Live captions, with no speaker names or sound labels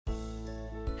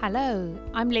Hello,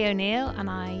 I'm Leigh O and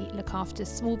I look after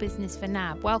small business for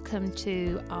NAB. Welcome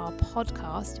to our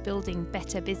podcast, Building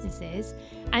Better Businesses.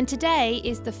 And today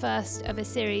is the first of a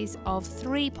series of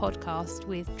 3 podcasts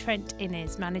with Trent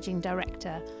Innes, Managing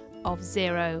Director of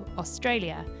XERO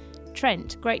Australia.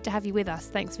 Trent, great to have you with us.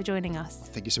 Thanks for joining us.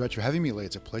 Thank you so much for having me, Leigh.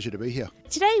 It's a pleasure to be here.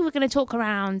 Today we're going to talk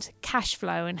around cash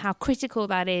flow and how critical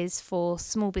that is for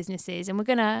small businesses. And we're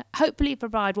going to hopefully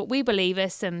provide what we believe are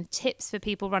some tips for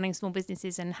people running small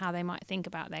businesses and how they might think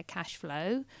about their cash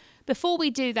flow. Before we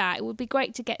do that, it would be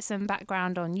great to get some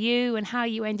background on you and how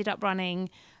you ended up running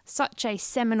such a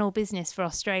seminal business for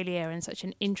Australia and such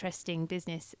an interesting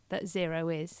business that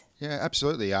XERO is. Yeah,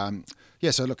 absolutely.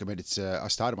 So look, I mean, I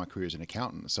started my career as an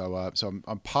accountant, so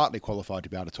I'm partly qualified to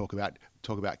be able to talk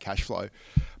about cash flow.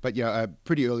 But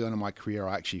pretty early on in my career,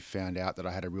 I actually found out that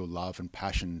I had a real love and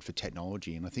passion for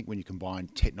technology, and I think when you combine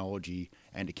technology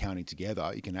and accounting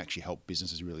together, you can actually help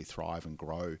businesses really thrive and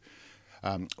grow.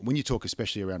 When you talk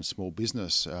especially around small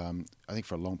business, I think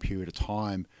for a long period of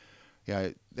time,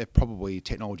 they're probably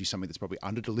technology something that's probably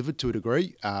under-delivered to a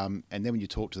degree. And then when you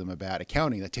talk to them about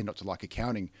accounting, they tend not to like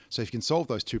accounting. So if you can solve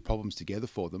those two problems together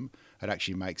for them, it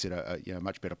actually makes it a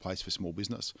much better place for small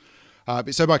business.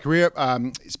 So my career,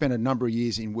 spent a number of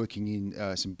years in working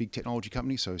in some big technology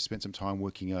companies. So I spent some time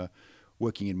working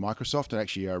in Microsoft and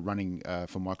actually running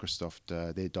for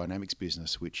Microsoft their Dynamics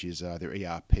business, which is their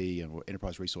ERP and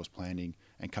enterprise resource planning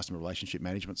and customer relationship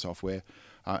management software.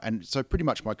 And so pretty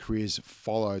much my career's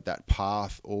followed that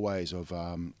path always of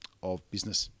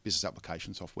business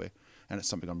application software. And it's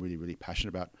something I'm really, really passionate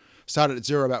about. Started at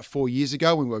XERO about 4 years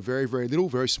ago when we were very, very little,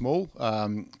 very small.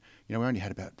 We only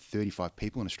had about 35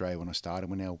 people in Australia when I started.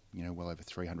 We're now, well over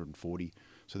 340.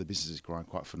 So the business has grown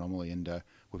quite phenomenally, and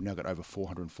we've now got over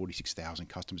 446,000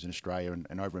 customers in Australia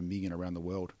and over 1 million around the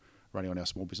world running on our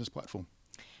small business platform.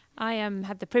 I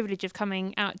had the privilege of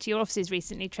coming out to your offices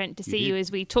recently, Trent, to see you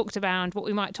as we talked about what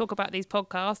we might talk about these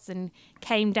podcasts and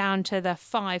came down to the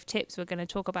 5 tips we're going to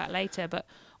talk about later. But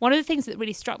one of the things that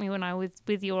really struck me when I was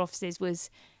with your offices was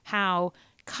how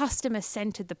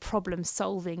customer-centered the problem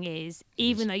solving is,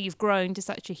 even though you've grown to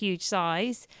such a huge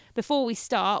size. Before we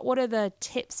start, what are the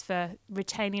tips for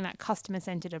retaining that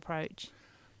customer-centered approach?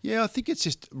 Yeah, I think it's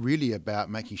just really about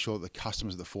making sure that the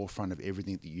customer's at the forefront of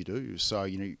everything that you do. So,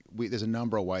 there's a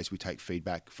number of ways we take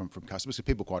feedback from customers. So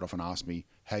people quite often ask me,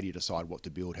 how do you decide what to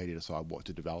build? How do you decide what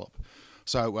to develop?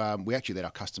 So we actually let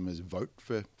our customers vote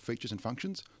for features and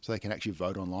functions. So they can actually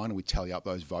vote online and we tally up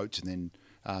those votes and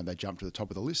then they jump to the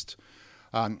top of the list.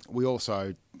 We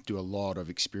also do a lot of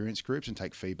experience groups and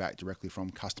take feedback directly from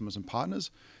customers and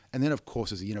partners. And then, of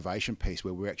course, there's the innovation piece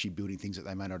where we're actually building things that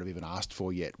they may not have even asked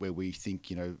for yet, where we think,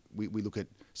 we look at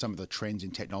some of the trends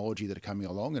in technology that are coming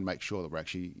along and make sure that we're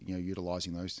actually,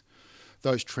 utilising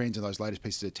those trends and those latest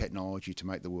pieces of technology to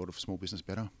make the world of small business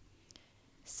better.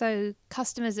 So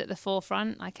customers at the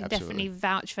forefront, I can definitely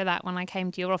vouch for that when I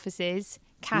came to your offices.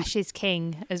 Cash is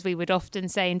king, as we would often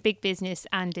say in big business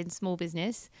and in small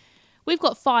business. We've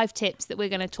got 5 tips that we're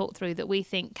going to talk through that we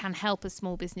think can help a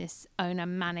small business owner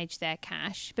manage their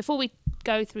cash. Before we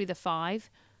go through the 5,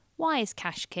 why is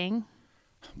cash king?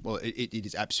 Well, it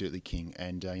is absolutely king,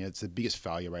 and it's the biggest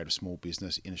failure rate of small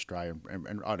business in Australia,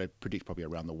 and I'd predict probably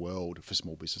around the world for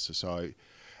small businesses. So,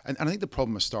 and I think the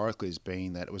problem historically has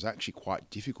been that it was actually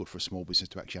quite difficult for a small business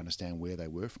to actually understand where they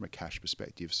were from a cash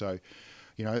perspective. So,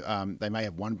 they may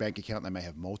have one bank account, they may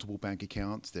have multiple bank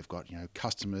accounts. They've got,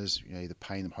 customers, either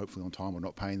paying them hopefully on time or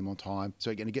not paying them on time. So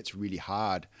again, it gets really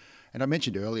hard. And I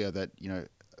mentioned earlier that,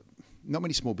 not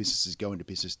many small businesses go into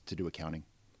business to do accounting.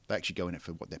 They actually go in it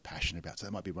for what they're passionate about. So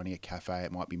they might be running a cafe,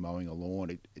 it might be mowing a lawn.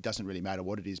 It doesn't really matter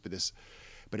what it is, but it's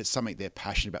something they're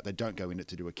passionate about. They don't go in it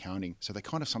to do accounting. So they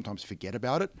kind of sometimes forget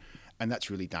about it. And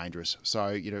that's really dangerous.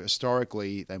 So,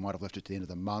 historically, they might have left it to the end of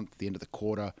the month, the end of the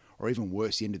quarter, or even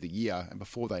worse, the end of the year. And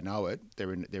before they know it,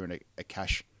 they're in a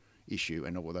cash issue,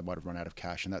 and or they might have run out of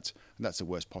cash, and that's the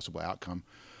worst possible outcome.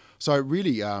 So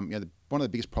really, one of the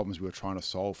biggest problems we were trying to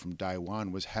solve from day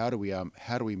one was how do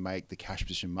we make the cash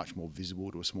position much more visible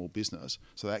to a small business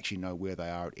so they actually know where they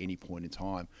are at any point in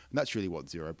time. And that's really what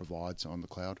XERO provides on the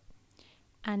cloud.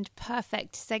 And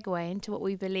perfect segue into what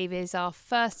we believe is our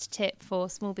first tip for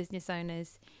small business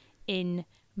owners in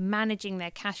managing their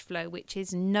cash flow, which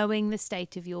is knowing the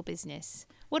state of your business.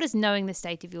 What does knowing the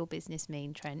state of your business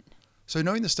mean, Trent? So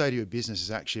knowing the state of your business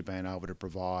is actually being able to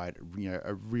provide,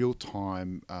 a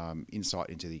real-time insight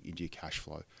into your cash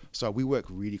flow. So we work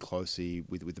really closely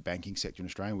with the banking sector in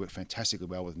Australia. We work fantastically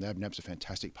well with NAB. NAB's a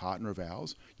fantastic partner of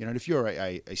ours. And if you're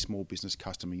a small business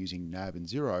customer using NAB and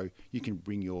XERO, you can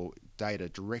bring your data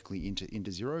directly into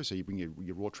XERO. So you bring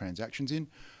your raw transactions in.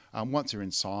 Once they're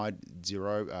inside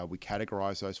Xero, we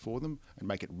categorise those for them and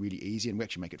make it really easy, and we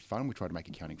actually make it fun. We try to make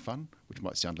accounting fun, which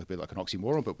might sound a bit like an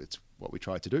oxymoron, but it's what we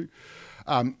try to do.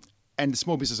 And the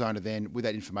small business owner then, with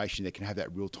that information, they can have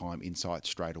that real-time insight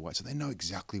straight away. So they know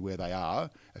exactly where they are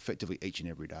effectively each and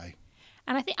every day.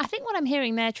 And I think what I'm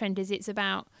hearing there, Trent, is it's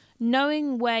about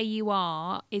knowing where you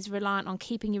are is reliant on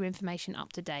keeping your information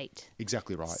up to date.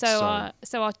 Exactly right. So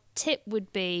our tip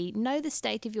would be know the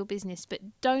state of your business, but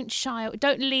don't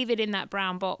leave it in that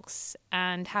brown box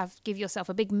and give yourself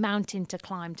a big mountain to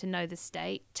climb to know the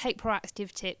state. Take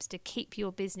proactive tips to keep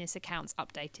your business accounts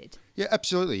updated. Yeah,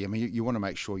 absolutely. I mean, you want to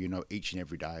make sure you know each and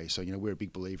every day. So, we're a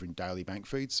big believer in daily bank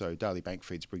feeds. So daily bank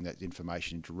feeds bring that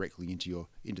information directly into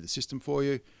the system for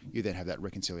you. You then have that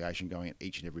reconciliation going in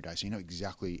each and every day. So you know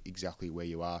exactly where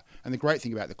you are. And the great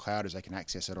thing about the cloud is they can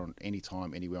access it on any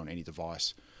time, anywhere, on any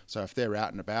device. So if they're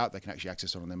out and about, they can actually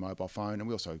access it on their mobile phone. And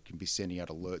we also can be sending out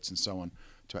alerts and so on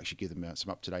to actually give them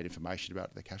some up-to-date information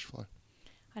about their cash flow.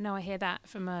 I know I hear that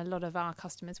from a lot of our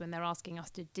customers when they're asking us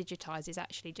to digitise is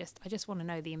actually I just want to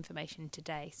know the information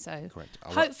today. So correct.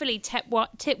 Hopefully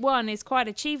tip one is quite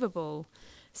achievable.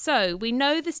 So we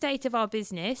know the state of our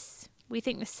business. We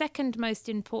think the second most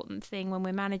important thing when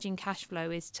we're managing cash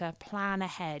flow is to plan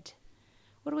ahead.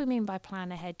 What do we mean by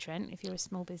plan ahead, Trent, if you're a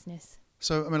small business?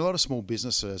 So, a lot of small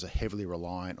businesses are heavily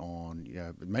reliant on,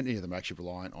 many of them are actually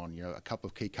reliant on, a couple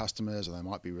of key customers, or they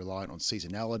might be reliant on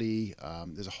seasonality.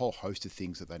 There's a whole host of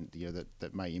things that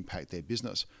that may impact their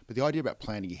business. But the idea about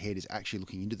planning ahead is actually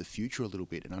looking into the future a little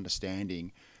bit and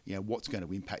understanding, what's going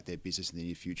to impact their business in the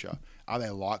near future. Are they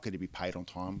likely to be paid on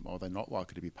time, or are they not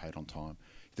likely to be paid on time?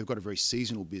 If they've got a very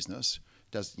seasonal business,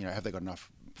 have they got enough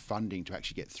funding to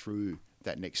actually get through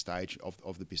that next stage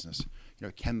of the business?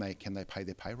 Can they pay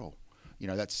their payroll?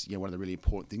 That's one of the really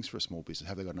important things for a small business.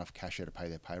 Have they got enough cash there to pay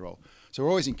their payroll? So we're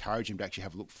always encouraging them to actually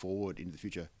have a look forward into the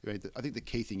future. I think the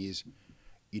key thing is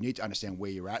you need to understand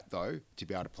where you're at, though, to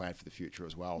be able to plan for the future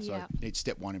as well. So you need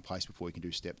step one in place before you can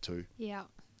do step two. Yeah,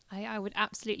 I would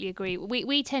absolutely agree.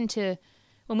 We tend to,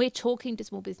 when we're talking to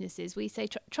small businesses, we say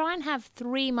try and have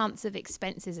 3 months of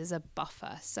expenses as a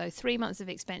buffer. So 3 months of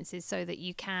expenses so that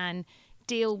you can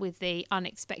deal with the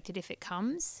unexpected if it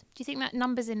comes. Do you think that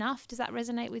number's enough? Does that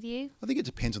resonate with you? I think it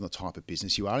depends on the type of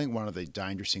business you are. I think one of the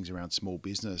dangerous things around small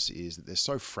business is that they're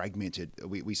so fragmented.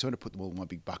 We sort of put them all in one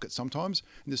big bucket sometimes,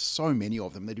 and there's so many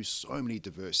of them. They do so many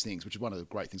diverse things, which is one of the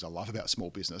great things I love about small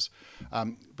business.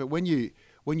 But when you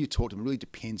talk to them, it really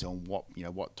depends on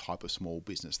what type of small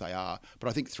business they are. But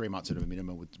I think 3 months at a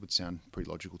minimum would sound pretty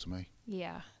logical to me.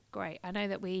 Yeah, great. I know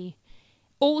that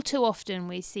all too often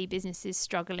we see businesses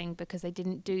struggling because they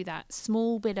didn't do that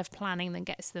small bit of planning that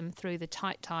gets them through the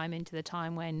tight time into the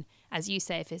time when, as you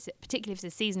say, particularly if it's a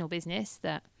seasonal business,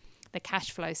 that the cash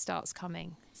flow starts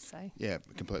coming. So yeah,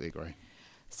 completely agree.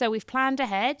 So we've planned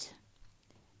ahead.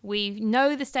 We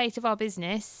know the state of our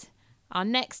business. Our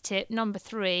next tip, number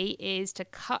 3, is to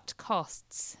cut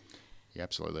costs. Yeah,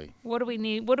 absolutely. What do we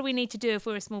need to do if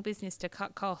we're a small business to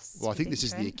cut costs? Well, I think this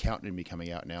is the accountant in me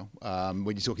coming out now.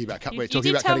 When you're talking about we're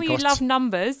talking about cutting costs. You tell me you love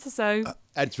numbers, so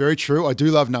it's very true. I do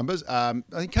love numbers. I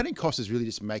think cutting costs is really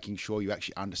just making sure you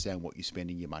actually understand what you're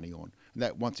spending your money on, and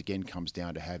that once again comes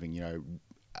down to having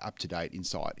up to date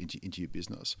insight into your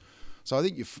business. So I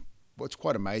think what's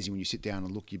quite amazing when you sit down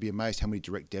and look, you'd be amazed how many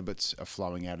direct debits are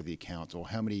flowing out of the account, or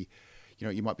how many.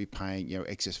 You might be paying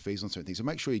excess fees on certain things. So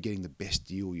make sure you're getting the best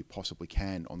deal you possibly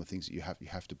can on the things that you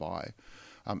have to buy,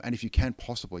 and if you can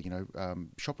possibly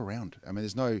shop around. I mean,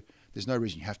 there's no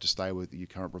reason you have to stay with your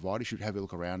current provider. You should have a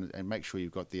look around and make sure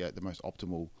you've got the most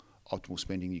optimal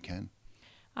spending you can.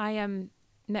 I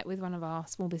met with one of our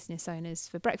small business owners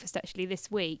for breakfast actually this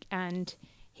week, and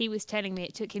he was telling me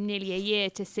it took him nearly a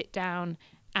year to sit down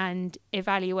and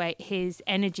evaluate his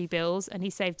energy bills, and he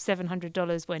saved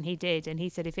 $700 when he did. And he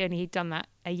said if only he'd done that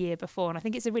a year before. And I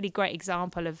think it's a really great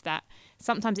example of that.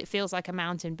 Sometimes it feels like a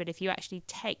mountain, but if you actually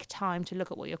take time to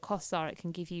look at what your costs are, it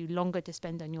can give you longer to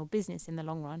spend on your business in the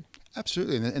long run.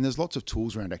 Absolutely, and there's lots of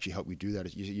tools around to actually help you do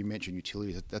that. You mentioned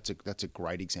utilities. That's a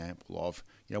great example of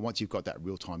once you've got that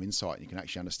real-time insight, you can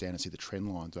actually understand and see the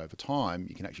trend lines over time.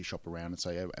 You can actually shop around and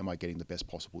say, am I getting the best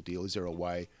possible deal? Is there a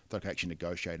way that I can actually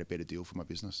negotiate a better deal for my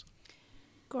business?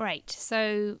 Great.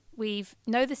 So we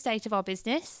know the state of our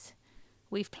business.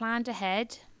 We've planned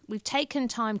ahead. We've taken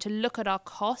time to look at our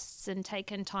costs and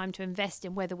taken time to invest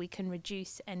in whether we can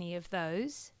reduce any of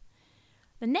those.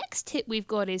 The next tip we've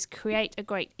got is create a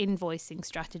great invoicing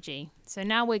strategy. So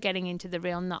now we're getting into the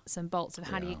real nuts and bolts of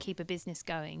how do you keep a business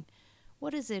going.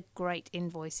 What does a great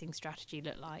invoicing strategy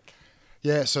look like?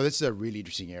 Yeah, so this is a really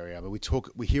interesting area. But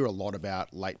we hear a lot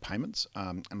about late payments,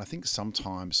 and I think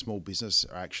sometimes small business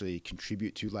actually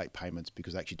contribute to late payments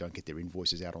because they actually don't get their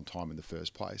invoices out on time in the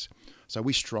first place. So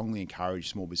we strongly encourage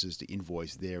small businesses to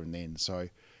invoice there and then. So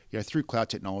through cloud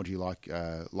technology like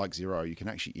XERO, you can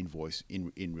actually invoice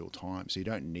in real time. So you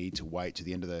don't need to wait to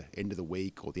the end of the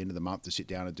week or the end of the month to sit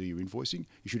down and do your invoicing.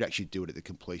 You should actually do it at the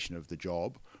completion of the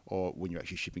job or when you're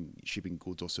actually shipping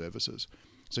goods or services.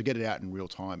 So get it out in real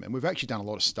time. And we've actually done a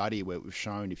lot of study where we've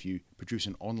shown if you produce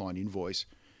an online invoice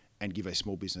and give a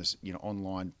small business,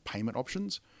 online payment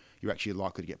options, you're actually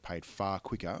likely to get paid far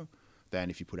quicker than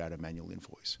if you put out a manual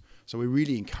invoice. So we're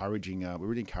really encouraging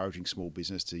small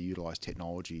business to utilize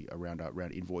technology around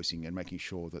invoicing and making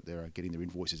sure that they're getting their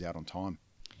invoices out on time.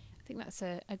 I think that's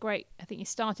a great. I think you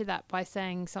started that by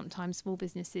saying sometimes small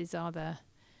businesses are the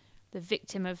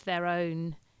victim of their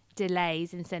own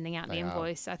delays in sending out the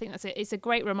invoice. I think it's a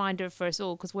great reminder for us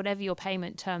all, because whatever your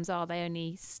payment terms are, they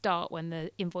only start when the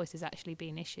invoice is actually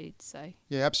being issued. So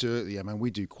yeah, absolutely. I mean,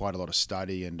 we do quite a lot of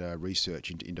study and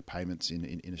research into payments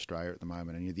in Australia at the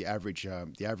moment, and the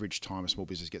average time a small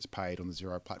business gets paid on the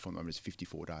XERO platform at the moment is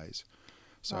 54 days.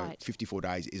 So right. 54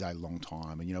 days is a long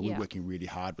time, and we're working really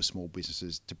hard with small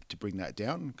businesses to bring that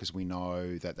down, because we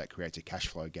know that creates a cash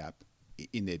flow gap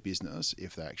in their business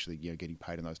if they're actually getting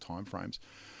paid in those timeframes.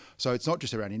 So it's not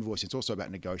just around invoicing, it's also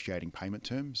about negotiating payment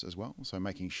terms as well. So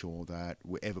making sure that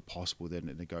wherever possible, they're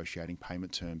negotiating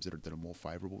payment terms that are more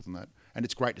favourable than that. And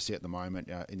it's great to see at the moment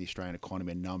in the Australian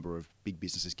economy a number of big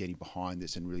businesses getting behind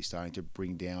this and really starting to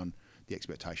bring down the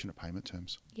expectation of payment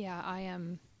terms. Yeah,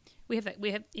 we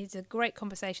have it's a great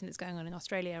conversation that's going on in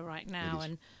Australia right now,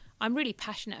 and I'm really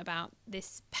passionate about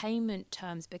this payment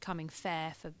terms becoming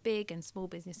fair for big and small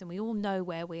business, and we all know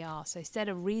where we are. So set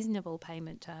a reasonable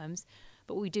payment terms,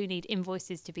 but we do need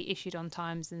invoices to be issued on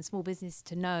times and small business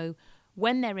to know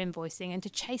when they're invoicing and to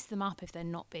chase them up if they're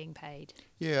not being paid.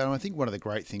 Yeah, and I think one of the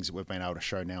great things that we've been able to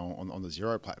show now on the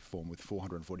XERO platform with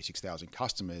 446,000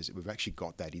 customers, we've actually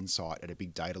got that insight at a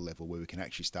big data level where we can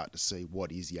actually start to see what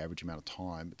is the average amount of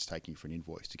time it's taking for an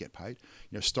invoice to get paid.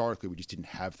 Historically, we just didn't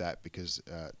have that because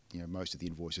most of the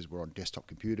invoices were on desktop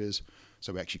computers,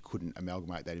 so we actually couldn't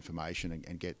amalgamate that information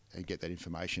and get that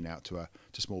information out to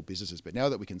small businesses. But now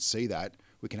that we can see that,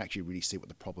 we can actually really see what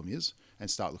the problem is and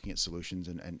start looking at solutions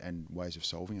and ways of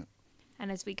solving it.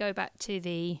 And as we go back to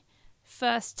the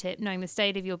first tip, knowing the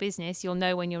state of your business, you'll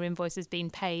know when your invoice has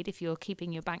been paid if you're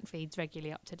keeping your bank feeds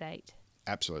regularly up to date.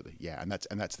 Absolutely, yeah, and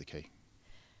that's the key.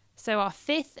 So our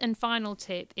fifth and final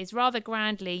tip is rather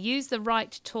grandly, use the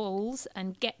right tools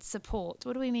and get support.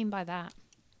 What do we mean by that?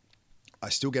 I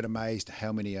still get amazed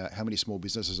how many small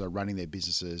businesses are running their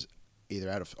businesses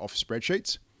either off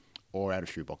spreadsheets or out of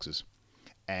shoeboxes.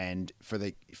 And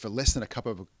for less than a cup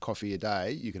of coffee a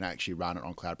day, you can actually run it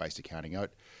on cloud-based accounting.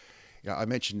 I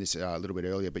mentioned this a little bit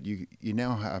earlier, but you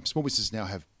now have, small businesses now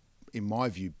have, in my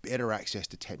view, better access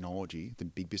to technology than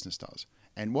big business does.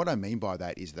 And what I mean by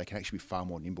that is they can actually be far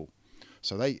more nimble.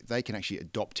 So they can actually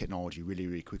adopt technology really,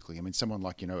 really quickly. I mean, someone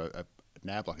like a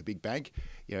NAB, like a big bank,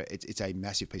 it's a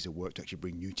massive piece of work to actually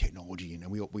bring new technology in,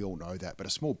 and we all know that. But a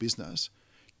small business,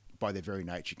 by their very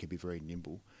nature, can be very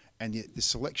nimble. And the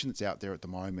selection that's out there at the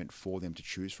moment for them to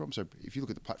choose from. So if you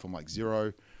look at the platform like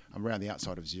XERO, around the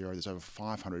outside of XERO, there's over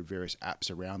 500 various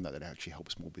apps around that actually help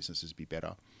small businesses be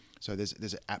better. So there's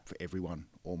an app for everyone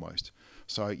almost.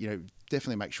 So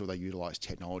definitely make sure they utilize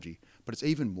technology. But it's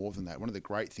even more than that. One of the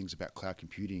great things about cloud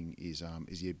computing is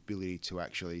the ability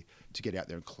to get out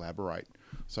there and collaborate.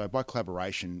 So by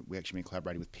collaboration, we actually mean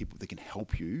collaborating with people that can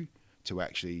help you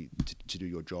to do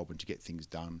your job and to get things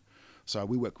done. So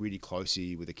we work really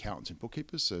closely with accountants and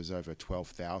bookkeepers. So there's over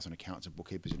 12,000 accountants and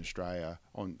bookkeepers in Australia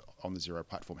on the XERO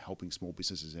platform helping small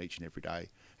businesses each and every day.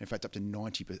 In fact, over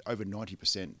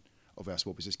 90% of our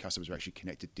small business customers are actually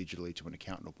connected digitally to an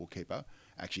accountant or bookkeeper,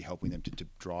 actually helping them to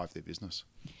drive their business.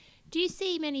 Do you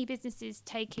see many businesses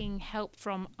taking help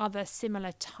from other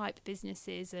similar type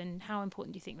businesses, and how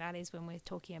important do you think that is when we're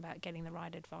talking about getting the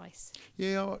right advice?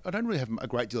 Yeah, I don't really have a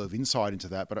great deal of insight into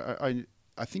that, but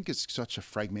I think it's such a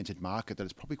fragmented market that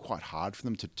it's probably quite hard for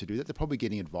them to do that. They're probably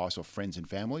getting advice off friends and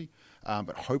family,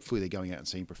 but hopefully they're going out and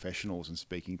seeing professionals and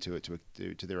speaking to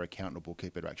their accountant or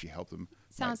bookkeeper to actually help them.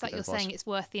 Sounds like you're saying it's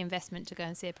worth the investment to go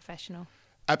and see a professional.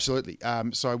 Absolutely.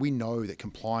 So we know that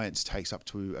compliance takes up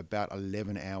to about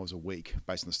 11 hours a week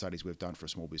based on the studies we've done for a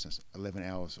small business, 11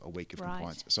 hours a week of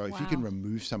compliance. So if you can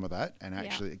remove some of that and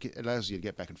actually it allows you to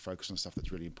get back and focus on stuff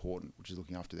that's really important, which is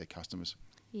looking after their customers.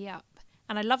 Yep.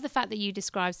 And I love the fact that you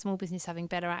describe small business having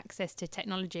better access to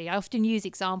technology. I often use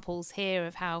examples here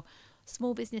of how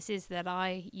small businesses that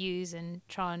I use and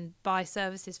try and buy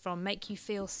services from make you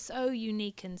feel so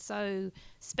unique and so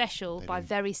special by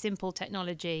very simple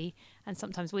technology. And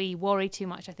sometimes we worry too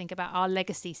much, I think, about our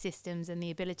legacy systems and the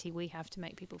ability we have to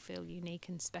make people feel unique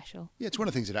and special. Yeah, it's one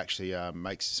of the things that actually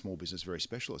makes a small business very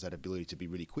special, is that ability to be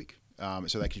really quick.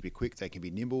 So they can be quick, they can be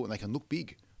nimble, and they can look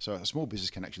big. So a small business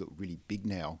can actually look really big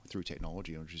now through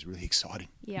technology, which is really exciting.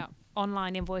 Yeah,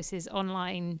 online invoices,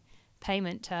 online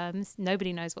payment terms.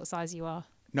 Nobody knows what size you are.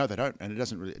 No, they don't, and it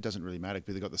doesn't really matter,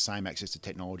 because they've got the same access to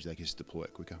technology. They can just deploy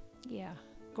it quicker. Yeah,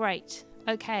 great.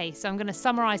 Okay, so I'm going to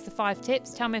summarise the 5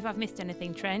 tips. Tell me if I've missed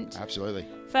anything, Trent. Absolutely.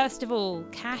 First of all,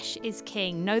 cash is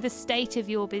king. Know the state of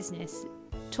your business.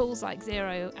 Tools like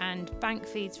XERO and bank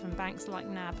feeds from banks like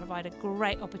NAB provide a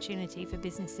great opportunity for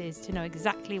businesses to know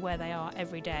exactly where they are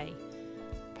every day.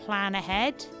 Plan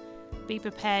ahead. Be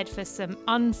prepared for some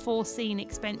unforeseen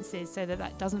expenses so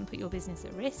that doesn't put your business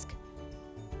at risk.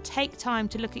 Take time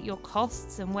to look at your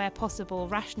costs and, where possible,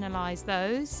 rationalise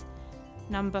those.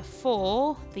 Number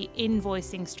 4, the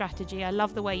invoicing strategy. I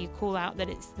love the way you call out that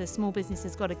it's the small business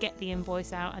has got to get the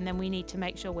invoice out, and then we need to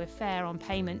make sure we're fair on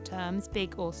payment terms,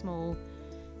 big or small.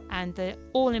 And the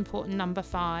all-important number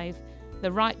 5, the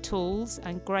right tools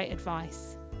and great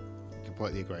advice.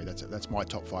 Completely agree. That's my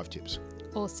top 5 tips.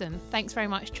 Awesome. Thanks very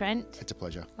much, Trent. It's a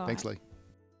pleasure. Thanks, Leigh.